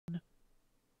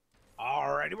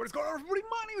Alrighty, what is going on, everybody?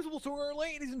 My name is Blitzwinger,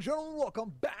 ladies and gentlemen.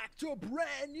 Welcome back to a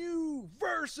brand new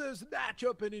versus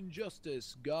matchup in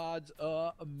Injustice: Gods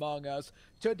Among Us.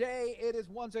 Today, it is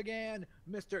once again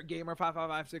Mr.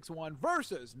 Gamer55561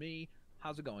 versus me.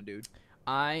 How's it going, dude?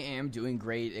 I am doing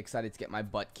great. Excited to get my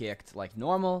butt kicked like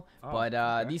normal.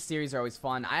 Okay. These series are always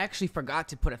fun. I actually forgot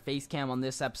to put a face cam on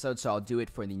this episode, so I'll do it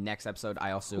for the next episode.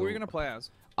 Who are you gonna play as?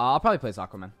 I'll probably play as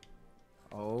Aquaman.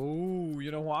 Oh, you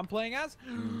know who I'm playing as?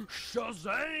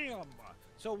 SHAZAM!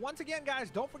 So once again, guys,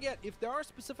 don't forget, if there are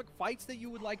specific fights that you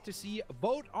would like to see,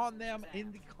 vote on them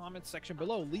in the comments section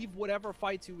below. Leave whatever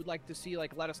fights you would like to see,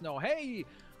 like let us know, hey,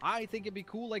 I think it'd be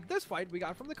cool like this fight we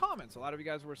got from the comments. A lot of you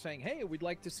guys were saying, hey, we'd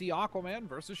like to see Aquaman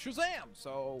versus SHAZAM.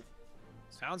 So,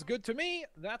 sounds good to me.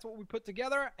 That's what we put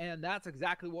together, and that's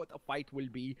exactly what the fight will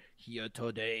be here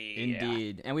today.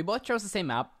 Indeed. And we both chose the same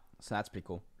map, so that's pretty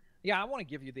cool. Yeah, I want to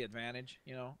give you the advantage,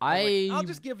 you know. I'll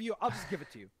just give it to you. I'll just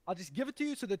give it to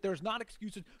you so that there's not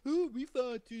excuses. Oh, we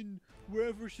fought in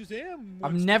wherever SHAZAM.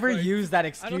 I've never used that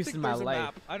excuse in my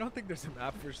life. I don't think there's a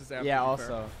map for SHAZAM. Yeah,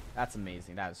 also, that's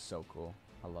amazing. That is so cool.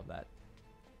 I love that.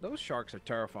 Those sharks are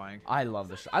terrifying. I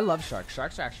love I love sharks.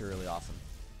 Sharks are actually really awesome.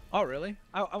 Oh, really?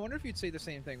 I wonder if you'd say the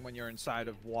same thing when you're inside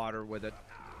of water with it.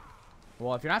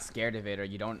 Well, if you're not scared of it or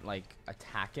you don't like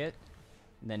attack it,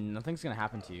 then nothing's gonna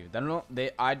happen to you. There's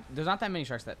not that many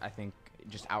sharks that I think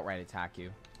just outright attack you.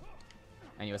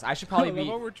 Anyways, I should probably be.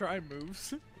 We're trying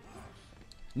moves.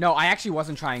 No, I actually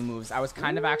wasn't trying moves. I was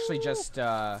kind of actually just.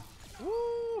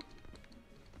 Woo!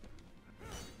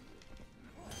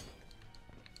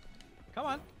 Come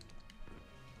on.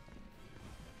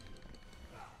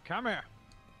 Come here.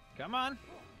 Come on.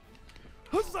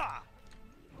 Huzzah!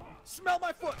 Smell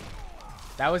my foot.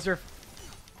 That was your.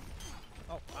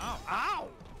 Oh, ow, ow!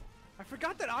 I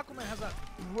forgot that Aquaman has a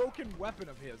broken weapon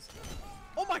of his.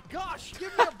 Oh my gosh,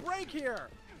 give me a break here!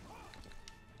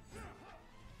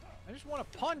 I just want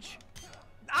to punch.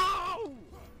 Ow!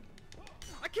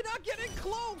 I cannot get in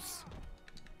close!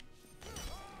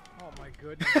 Oh my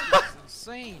goodness, this is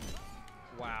insane.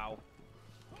 Wow.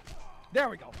 There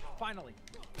we go, finally.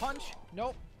 Punch,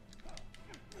 nope.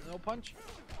 No punch.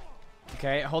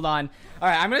 Okay, hold on.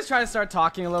 Alright, I'm gonna try to start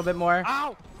talking a little bit more.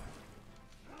 Ow!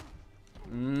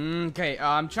 Okay,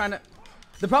 I'm trying to.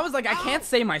 The problem is, like, I can't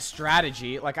say my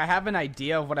strategy. Like, I have an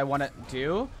idea of what I want to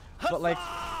do, but like,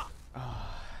 oh,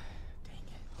 dang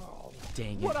it! Oh,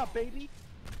 dang it! What up, baby?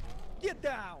 Get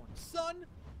down, son.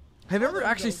 Have you ever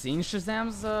actually seen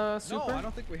SHAZAM's super? No, I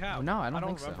don't think we have. Oh, no, I don't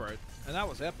think remember so. it, and that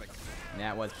was epic.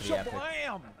 Yeah, it was pretty epic.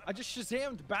 Shablam! I just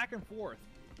Shazammed back and forth.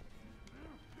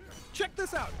 Check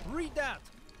this out. Read that.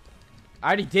 I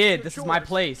already did. This is my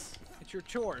place. It's your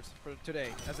chores for today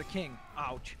as a king.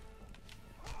 Ouch.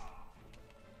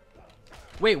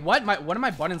 Wait, what? One of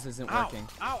my buttons isn't Ow. working.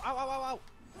 Ow, ow, ow, ow, ow.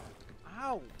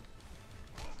 Ow.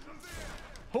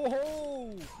 Ho,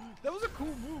 ho. That was a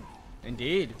cool move.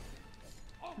 Indeed.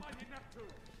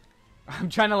 I'm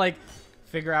trying to, like,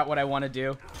 figure out what I want to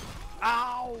do.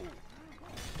 Ow.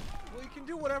 Well, you can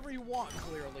do whatever you want,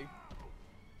 clearly.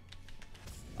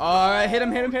 Hit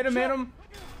him.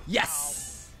 Yes!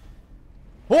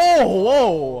 Whoa,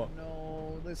 whoa!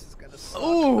 No, this is gonna suck.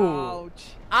 Ooh!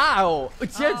 Ouch! Ow!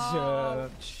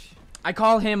 Ouch! I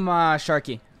call him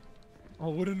Sharky. Oh,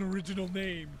 what an original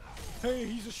name! Hey,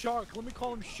 he's a shark. Let me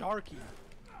call him Sharky.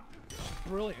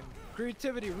 Brilliant.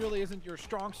 Creativity really isn't your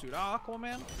strong suit,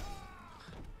 Aquaman.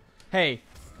 Hey!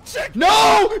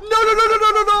 No!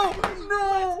 No!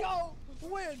 Let's go!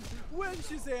 Win,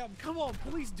 Shazam! Come on,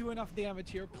 please do enough damage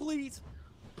here, please,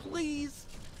 please.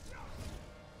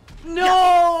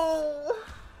 No!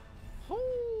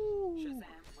 Shazam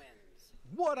wins.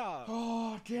 What up?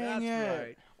 Oh, dang it.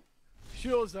 Right.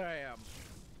 Shazam.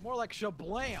 More like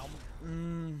Shablam.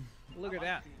 Look at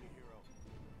that.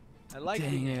 I like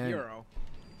being a hero.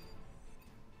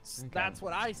 Okay. That's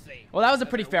what I say. Well, that was a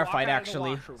pretty fair fight,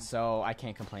 actually, so I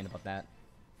can't complain about that.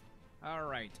 All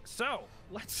right, so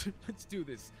let's do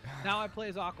this. Now I play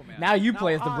as Aquaman. Now you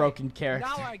play as the broken character.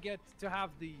 Now I get to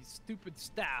have the stupid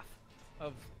staff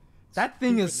of. That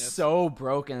thing is so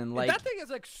broken. Like that thing is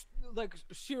like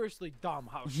seriously dumb.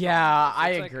 How? Yeah,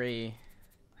 I agree.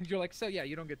 You're like, so yeah,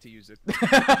 you don't get to use it.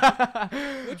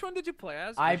 Which one did you play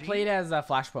as? I played as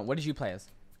Flashpoint. What did you play as?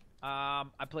 I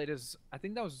played as, I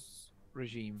think that was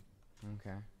Regime.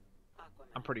 Okay.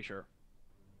 I'm pretty sure.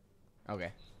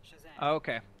 Okay.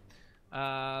 Okay.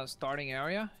 Starting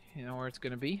area. You know where it's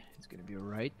gonna be? It's gonna be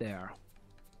right there.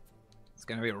 It's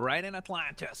gonna be right in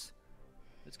Atlantis.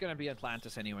 It's gonna be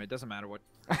Atlantis anyway. It doesn't matter what.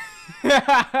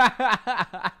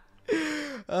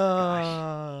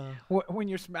 When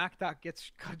your smack talk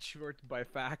gets cut short by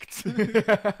facts.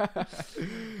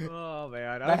 Oh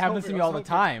man, That happens to me all the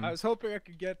time. I was hoping I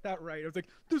could get that right. I was like,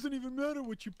 doesn't even matter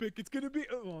what you pick, it's gonna be.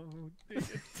 Oh, dang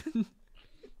it.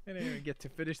 I didn't even get to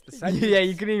finish the sentence. Yeah,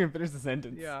 you couldn't even finish the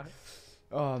sentence. Yeah.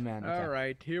 Oh man. Okay. All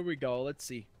right, here we go. Let's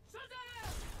see.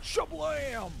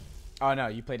 Shablam! Oh no,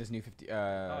 you played as new 50. Oh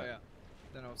yeah.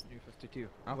 Then I was new 52.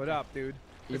 Okay. What up, dude?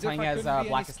 You're As if playing I as couldn't be any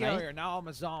Blackest Night? scarier. Now I'm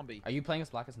a zombie. Are you playing as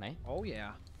Blackest Night? Oh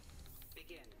yeah.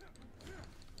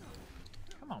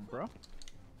 Come on, bro.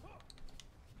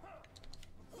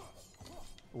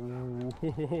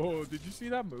 Ooh, did you see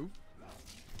that move?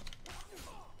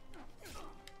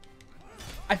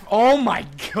 Oh my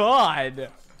god!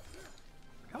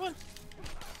 Come on.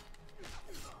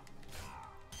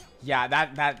 Yeah,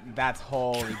 that's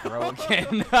wholly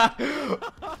broken.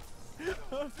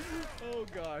 Oh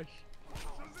gosh.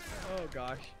 Oh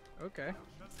gosh. Okay.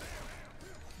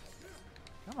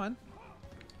 Come on.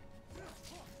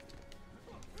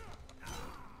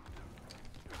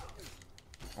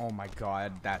 Oh my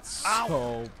god, that's Ow.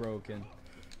 so broken.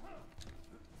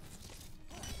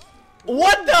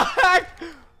 What the heck?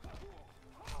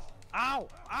 Ow!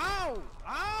 Ow!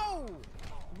 Ow!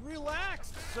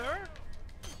 Relax, sir.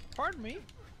 Pardon me.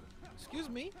 Excuse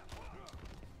me.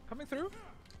 Coming through?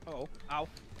 Uh-oh. Ow.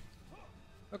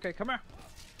 Okay, come here.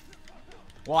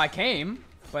 Well, I came,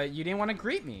 but you didn't want to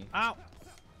greet me. Ow.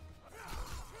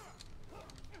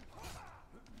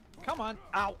 Come on.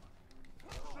 Ow.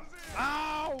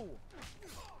 Ow!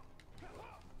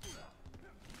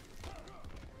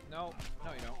 No.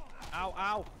 No, you don't. Ow,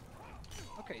 ow.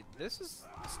 Okay, this is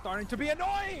starting to be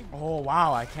annoying. Oh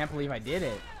wow, I can't believe I did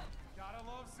it. Gotta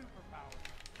love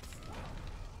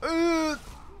superpowers.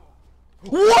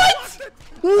 What?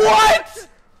 What?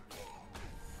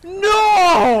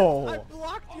 No! I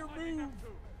blocked your move.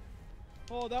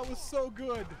 Oh, that was so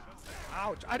good.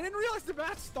 Ouch. I didn't realize the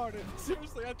match started.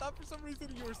 Seriously, I thought for some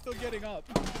reason you were still getting up.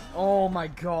 Oh my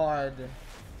god.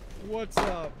 What's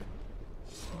up?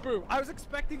 Boom. I was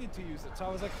expecting it to use it, so I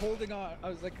was like holding on. I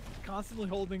was like constantly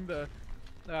holding the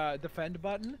defend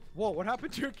button. Whoa, what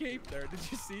happened to your cape there? Did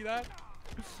you see that?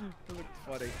 It looked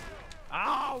funny.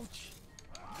 Ouch!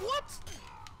 What?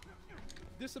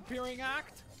 Disappearing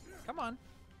act? Come on.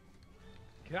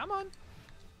 Come on.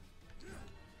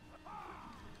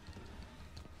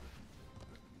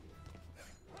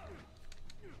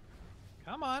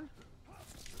 Come on.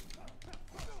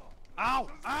 Ow!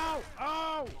 Ow!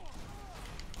 Ow!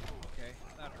 Okay,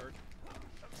 that hurt.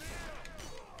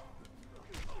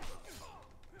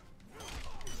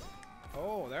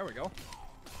 Oh, there we go.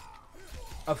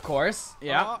 Of course.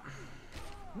 Yeah.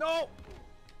 No!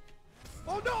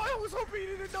 Oh no, I was hoping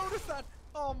you didn't notice that.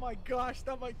 Oh my gosh,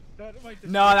 that might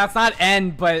No, that's not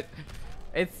end, but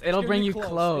it'll gonna bring be you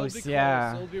close. It'll be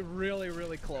Yeah. close. It'll be really,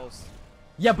 really close.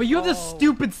 Yeah, but you have this Oh.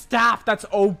 stupid staff that's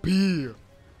OP.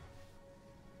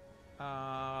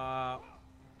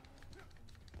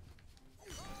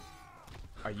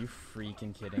 Are you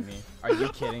freaking kidding me? Are you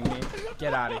kidding me?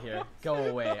 Get out of here. Go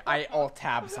away. I alt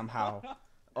tab somehow.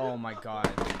 Oh my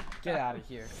god. Get out of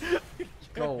here.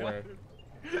 Go away.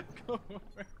 Go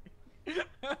away.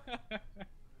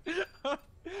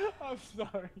 I'm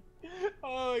sorry.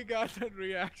 Oh my god, that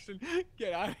reaction.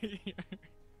 Get out of here.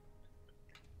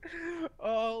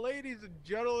 Ladies and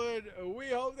gentlemen, we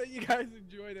hope that you guys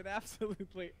enjoyed an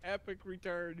absolutely epic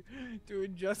return to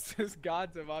Injustice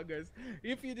Gods Among Us.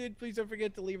 If you did, please don't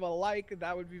forget to leave a like.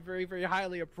 That would be very, very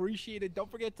highly appreciated.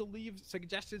 Don't forget to leave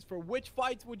suggestions for which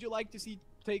fights would you like to see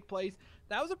take place.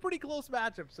 That was a pretty close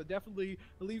matchup, so definitely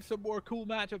leave some more cool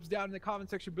matchups down in the comment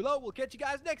section below. We'll catch you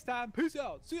guys next time. Peace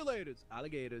out. See you later,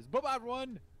 alligators. Bye-bye,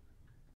 everyone.